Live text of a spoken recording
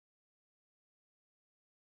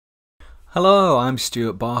Hello, I'm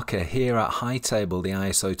Stuart Barker here at Hightable, the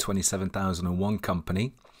ISO 27001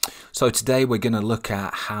 company. So today we're going to look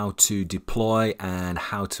at how to deploy and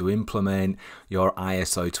how to implement your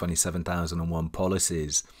ISO 27001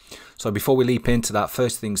 policies. So before we leap into that,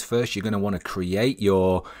 first things first, you're going to want to create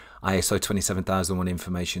your ISO 27001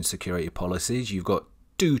 information security policies. You've got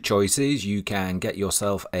two choices. You can get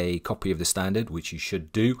yourself a copy of the standard, which you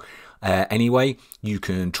should do. Anyway, you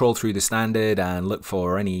can troll through the standard and look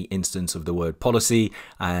for any instance of the word policy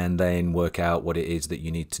and then work out what it is that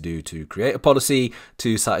you need to do to create a policy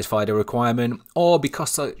to satisfy the requirement. Or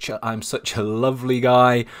because I'm such a lovely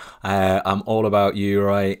guy, I'm all about you,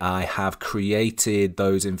 right? I have created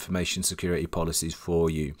those information security policies for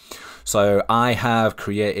you. So I have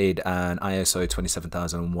created an ISO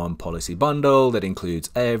 27001 policy bundle that includes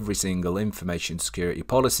every single information security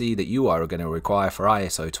policy that you are going to require for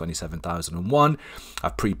ISO 27001.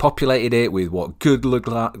 I've pre-populated it with what good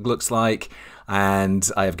looks like, and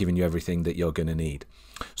I have given you everything that you're going to need.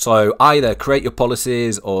 So either create your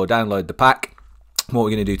policies or download the pack. What we're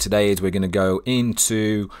going to do today is we're going to go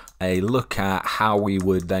into a look at how we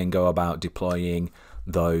would then go about deploying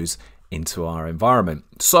those into our environment.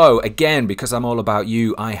 So again, because I'm all about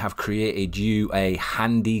you, I have created you a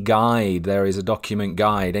handy guide. There is a document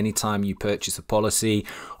guide. Anytime you purchase a policy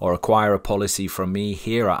or acquire a policy from me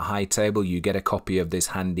here at Hightable, you get a copy of this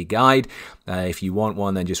handy guide. If you want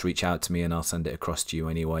one, then just reach out to me and I'll send it across to you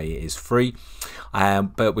anyway. It is free,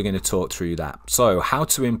 but we're going to talk through that. So how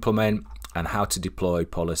to implement and how to deploy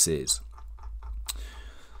policies.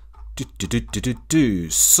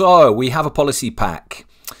 So we have a policy pack.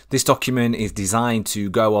 This document is designed to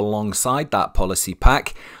go alongside that policy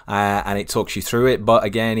pack and it talks you through it. But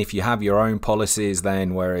again, if you have your own policies,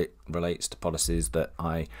 then where it relates to policies that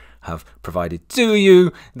I have provided to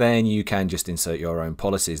you, then you can just insert your own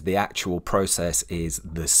policies. The actual process is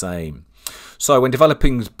the same. So when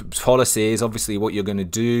developing policies, obviously what you're going to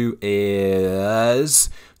do is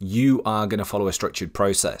you are going to follow a structured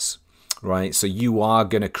process, right? So you are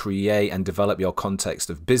going to create and develop your context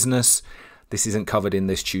of business. This isn't covered in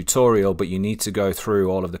this tutorial, but you need to go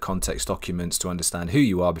through all of the context documents to understand who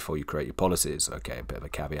you are before you create your policies. Okay, a bit of a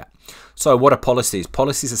caveat. So what are policies?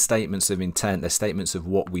 Policies are statements of intent. They're statements of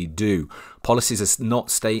what we do. Policies are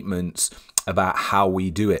not statements about how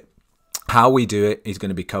we do it. How we do it is going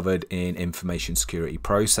to be covered in information security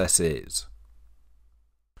processes.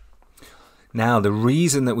 Now, the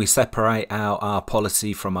reason that we separate out our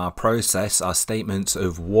policy from our process, our statements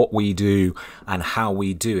of what we do and how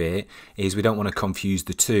we do it, is we don't want to confuse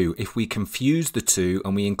the two. If we confuse the two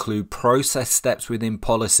and we include process steps within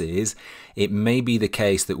policies, it may be the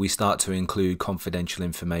case that we start to include confidential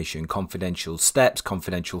information, confidential steps,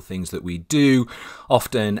 confidential things that we do.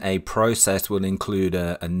 Often a process will include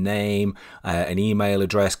a name, an email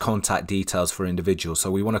address, contact details for individuals.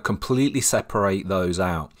 So we want to completely separate those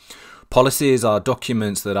out. Policies are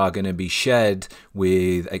documents that are going to be shared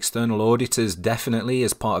with external auditors, definitely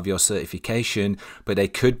as part of your certification, but they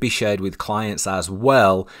could be shared with clients as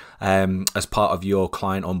well as part of your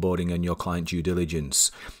client onboarding and your client due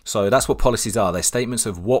diligence. So that's what policies are. They're statements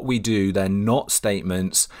of what we do. They're not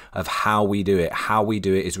statements of how we do it. How we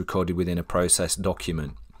do it is recorded within a process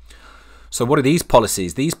document. So what are these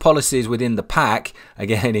policies? These policies within the pack,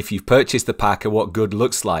 again, if you've purchased the pack, are what good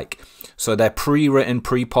looks like. So they're pre-written,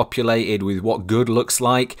 pre-populated with what good looks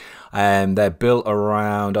like. They're built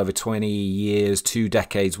around over 20 years, 2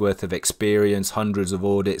 decades worth of experience, hundreds of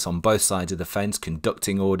audits on both sides of the fence,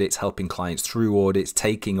 conducting audits, helping clients through audits,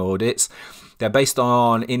 taking audits. They're based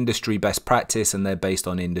on industry best practice and they're based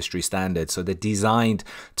on industry standards. So they're designed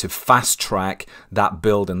to fast track that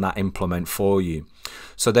build and that implement for you.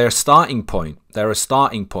 So they're a starting point. They're a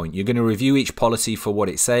starting point. You're going to review each policy for what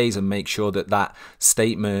it says and make sure that that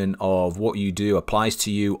statement of what you do applies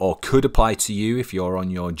to you or could apply to you if you're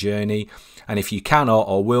on your journey. And if you cannot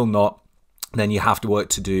or will not, then you have to work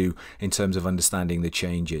to do in terms of understanding the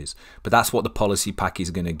changes. But that's what the policy pack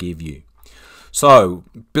is going to give you. So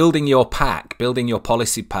building your pack, building your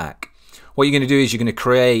policy pack. What you're going to do is you're going to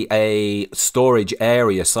create a storage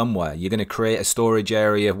area somewhere. You're going to create a storage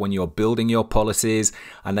area when you're building your policies,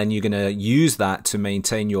 and then you're going to use that to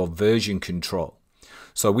maintain your version control.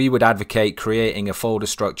 So we would advocate creating a folder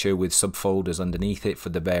structure with subfolders underneath it for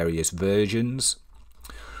the various versions.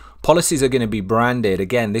 Policies are going to be branded.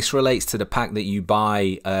 Again, this relates to the pack that you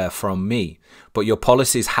buy from me, but your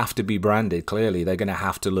policies have to be branded clearly. They're going to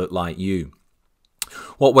have to look like you.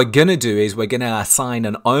 What we're going to do is we're going to assign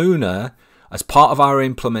an owner as part of our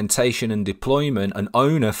implementation and deployment, an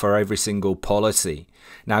owner for every single policy.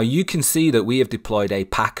 Now you can see that we have deployed a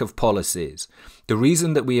pack of policies. The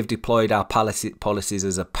reason that we have deployed our policies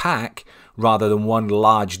as a pack rather than one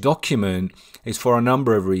large document is for a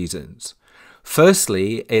number of reasons.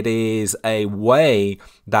 Firstly, it is a way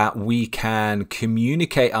that we can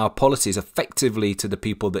communicate our policies effectively to the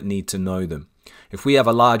people that need to know them. If we have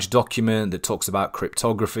a large document that talks about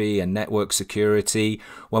cryptography and network security,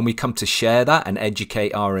 when we come to share that and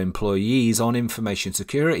educate our employees on information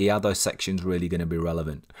security, are those sections really going to be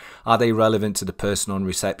relevant? Are they relevant to the person on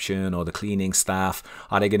reception or the cleaning staff?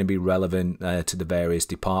 Are they going to be relevant to the various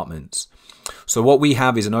departments? So what we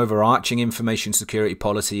have is an overarching information security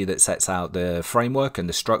policy that sets out the framework and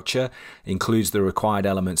the structure, includes the required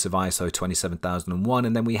elements of ISO 27001,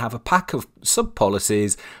 and then we have a pack of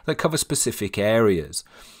sub-policies that cover specific areas.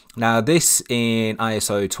 Now this in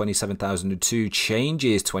ISO 27002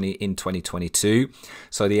 changes in 2022,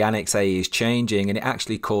 so the Annex A is changing and it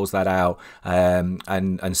actually calls that out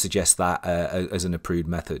and suggests that as an approved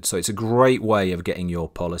method. So it's a great way of getting your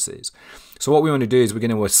policies. So what we want to do is we're going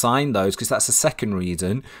to assign those, because that's the second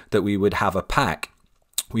reason that we would have a pack.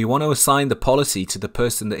 We want to assign the policy to the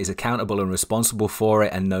person that is accountable and responsible for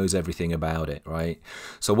it and knows everything about it, right?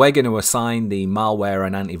 So we're going to assign the malware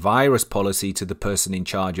and antivirus policy to the person in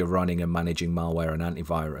charge of running and managing malware and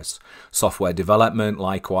antivirus. Software development,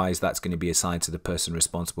 likewise, that's going to be assigned to the person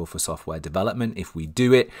responsible for software development if we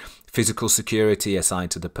do it. Physical security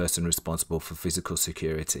assigned to the person responsible for physical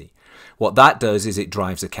security. What that does is it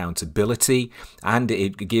drives accountability and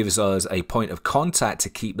it gives us a point of contact to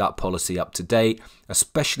keep that policy up to date,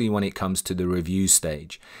 especially when it comes to the review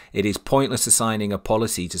stage. It is pointless assigning a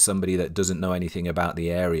policy to somebody that doesn't know anything about the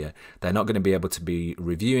area. They're not going to be able to be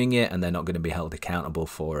reviewing it and they're not going to be held accountable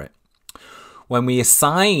for it. When we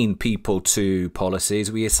assign people to policies,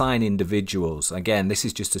 we assign individuals. Again, this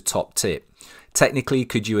is just a top tip. Technically,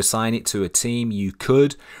 could you assign it to a team? You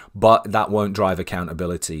could, but that won't drive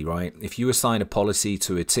accountability, right? If you assign a policy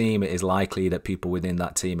to a team, it is likely that people within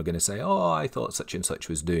that team are going to say, oh, I thought such and such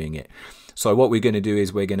was doing it. So what we're going to do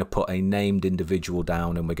is we're going to put a named individual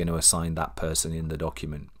down and we're going to assign that person in the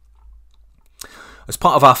document. As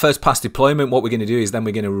part of our first pass deployment, what we're going to do is then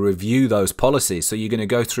we're going to review those policies. So you're going to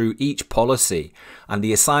go through each policy and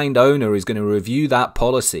the assigned owner is going to review that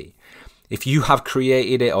policy. If you have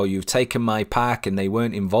created it or you've taken my pack and they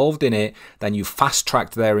weren't involved in it, then you've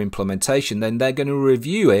fast-tracked their implementation, then they're going to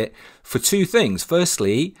review it for two things.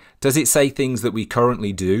 Firstly, does it say things that we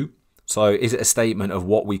currently do? So is it a statement of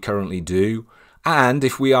what we currently do? And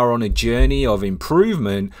if we are on a journey of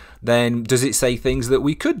improvement, then does it say things that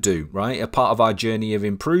we could do, right? A part of our journey of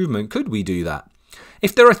improvement, could we do that?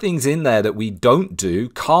 If there are things in there that we don't do,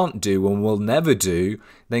 can't do, and will never do,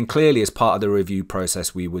 then clearly as part of the review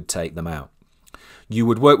process, we would take them out. You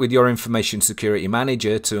would work with your information security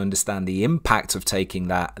manager to understand the impact of taking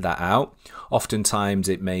that out. Oftentimes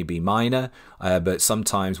it may be minor, but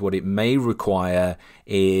sometimes what it may require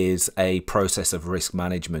is a process of risk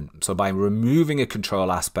management. So by removing a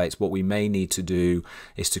control aspect, what we may need to do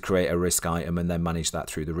is to create a risk item and then manage that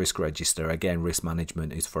through the risk register. Again, risk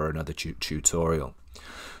management is for another tutorial.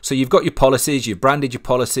 So you've got your policies, you've branded your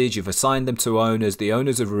policies, you've assigned them to owners, the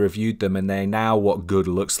owners have reviewed them and they know what good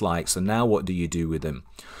looks like. So now what do you do with them?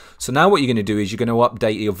 So now what you're going to do is you're going to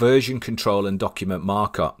update your version control and document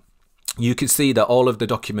markup. You can see that all of the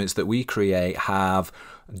documents that we create have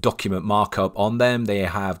document markup on them. They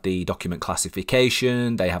have the document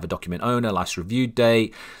classification, they have a document owner, last reviewed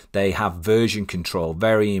date, they have version control,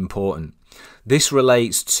 very important. This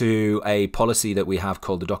relates to a policy that we have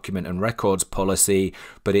called the document and records policy,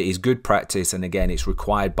 but it is good practice and again it's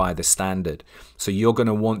required by the standard. So you're going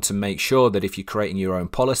to want to make sure that if you're creating your own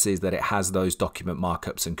policies that it has those document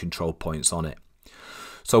markups and control points on it.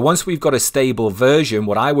 So once we've got a stable version,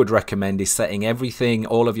 what I would recommend is setting everything,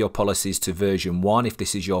 all of your policies to version 1 if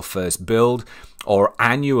this is your first build, or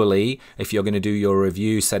annually if you're going to do your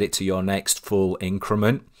review, set it to your next full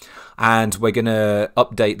increment. And we're going to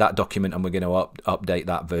update that document and we're going to update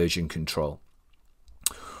that version control.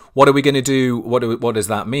 What are we going to do? What does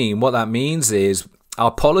that mean? What that means is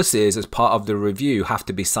our policies as part of the review have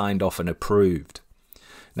to be signed off and approved.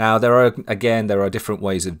 Now, there are different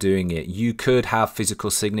ways of doing it. You could have physical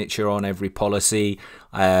signature on every policy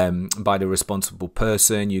by the responsible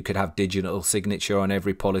person. You could have digital signature on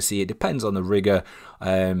every policy. It depends on the rigor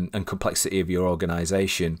and complexity of your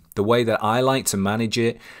organization. The way that I like to manage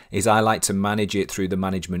it is I like to manage it through the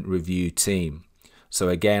management review team. So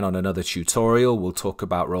again, on another tutorial, we'll talk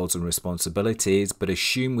about roles and responsibilities, but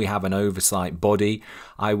assume we have an oversight body.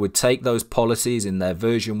 I would take those policies in their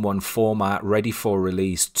version 1 format ready for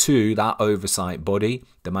release to that oversight body,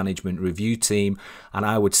 the management review team, and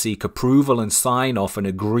I would seek approval and sign off an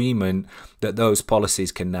agreement that those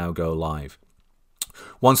policies can now go live.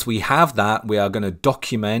 Once we have that, we are going to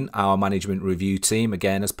document our management review team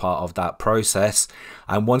again as part of that process.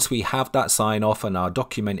 And once we have that sign off and our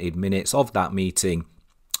documented minutes of that meeting,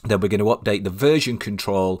 then we're going to update the version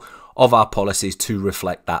control of our policies to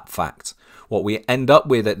reflect that fact. What we end up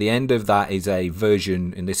with at the end of that is a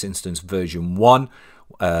version, in this instance, version 1,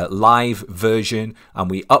 live version, and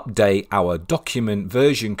we update our document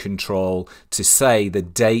version control to say the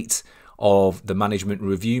date of the management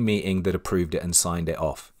review meeting that approved it and signed it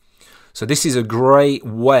off. So this is a great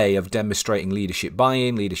way of demonstrating leadership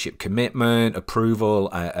buy-in, leadership commitment,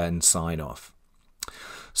 approval, and sign off.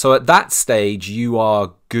 So at that stage, you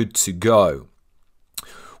are good to go.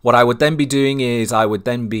 What I would then be doing is I would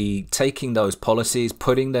then be taking those policies,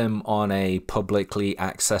 putting them on a publicly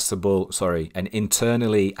accessible, an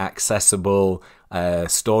internally accessible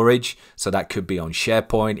storage. So that could be on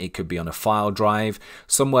SharePoint, it could be on a file drive,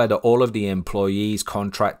 somewhere that all of the employees,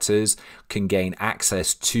 contractors can gain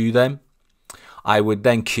access to them. I would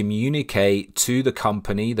then communicate to the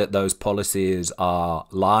company that those policies are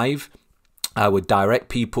live. I would direct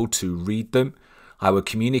people to read them. I would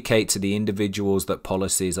communicate to the individuals that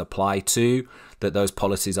policies apply to, that those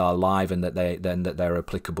policies are live and that they're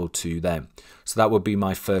applicable to them. So that would be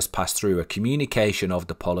my first pass through, a communication of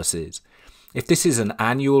the policies. If this is an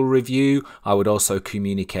annual review, I would also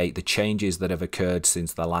communicate the changes that have occurred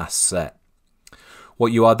since the last set.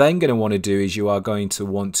 What you are then going to want to do is you are going to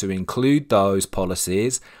want to include those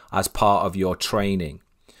policies as part of your training.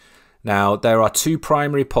 Now, there are two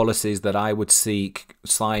primary policies that I would seek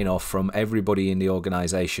sign off from everybody in the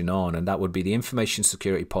organization on, and that would be the information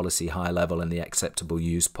security policy high level and the acceptable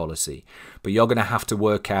use policy. But you're going to have to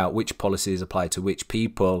work out which policies apply to which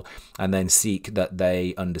people and then seek that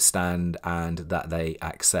they understand and that they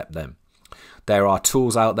accept them. There are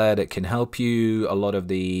tools out there that can help you. A lot of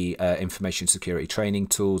the information security training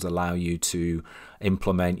tools allow you to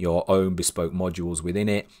implement your own bespoke modules within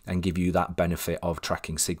it and give you that benefit of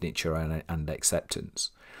tracking signature and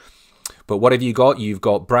acceptance. But what have you got? You've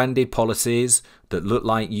got branded policies that look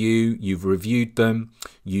like you. You've reviewed them.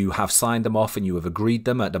 You have signed them off and you have agreed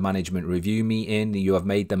them at the management review meeting. You have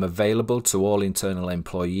made them available to all internal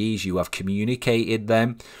employees. You have communicated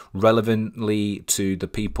them relevantly to the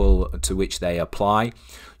people to which they apply.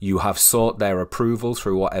 You have sought their approval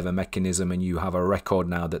through whatever mechanism, and you have a record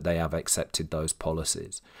now that they have accepted those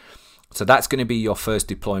policies. So that's going to be your first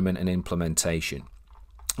deployment and implementation.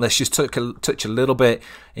 Let's just touch a little bit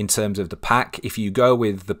in terms of the pack. If you go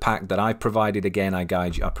with the pack that I provided, again, I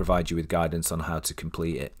provide you with guidance on how to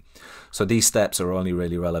complete it. So these steps are only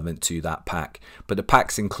really relevant to that pack. But the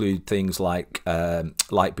packs include things like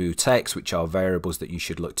light blue text, which are variables that you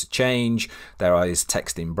should look to change. There is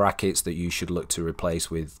text in brackets that you should look to replace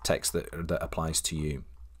with text that applies to you.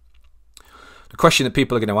 The question that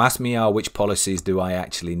people are going to ask me are, which policies do I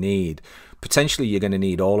actually need? Potentially, you're going to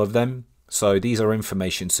need all of them. So these are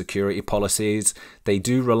information security policies. They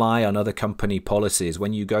do rely on other company policies.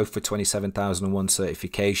 When you go for 27001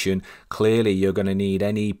 certification, clearly you're going to need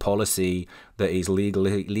any policy that is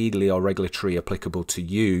legally or regulatory applicable to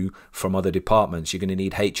you from other departments. You're going to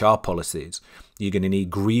need HR policies. You're going to need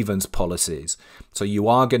grievance policies. So you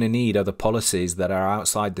are going to need other policies that are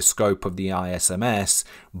outside the scope of the ISMS,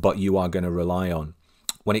 but you are going to rely on.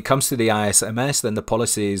 When it comes to the ISMS, then the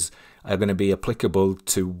policies are going to be applicable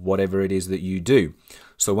to whatever it is that you do.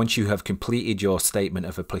 So once you have completed your statement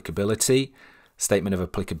of applicability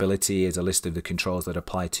is a list of the controls that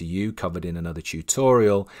apply to you covered in another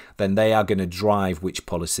tutorial, then they are going to drive which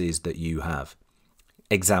policies that you have.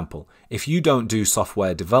 Example, if you don't do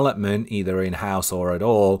software development either in-house or at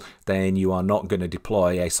all, then you are not going to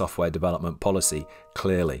deploy a software development policy,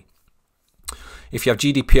 clearly. If you have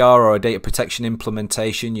GDPR or a data protection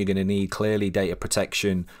implementation, you're going to need clearly data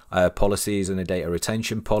protection policies and a data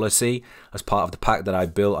retention policy. As part of the pack that I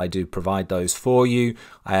built, I do provide those for you,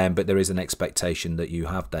 but there is an expectation that you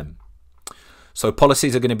have them. So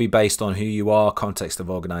policies are going to be based on who you are, context of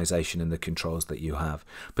organization, and the controls that you have.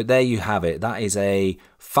 But there you have it. That is a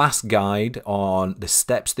fast guide on the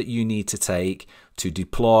steps that you need to take to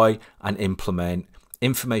deploy and implement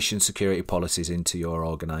information security policies into your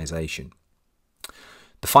organization.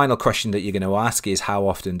 The final question that you're going to ask is, how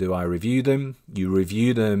often do I review them? You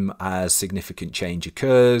review them as significant change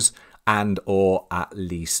occurs and or at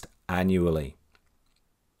least annually.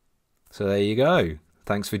 So there you go.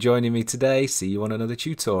 Thanks for joining me today. See you on another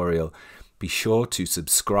tutorial. Be sure to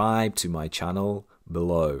subscribe to my channel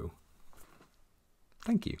below.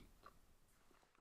 Thank you.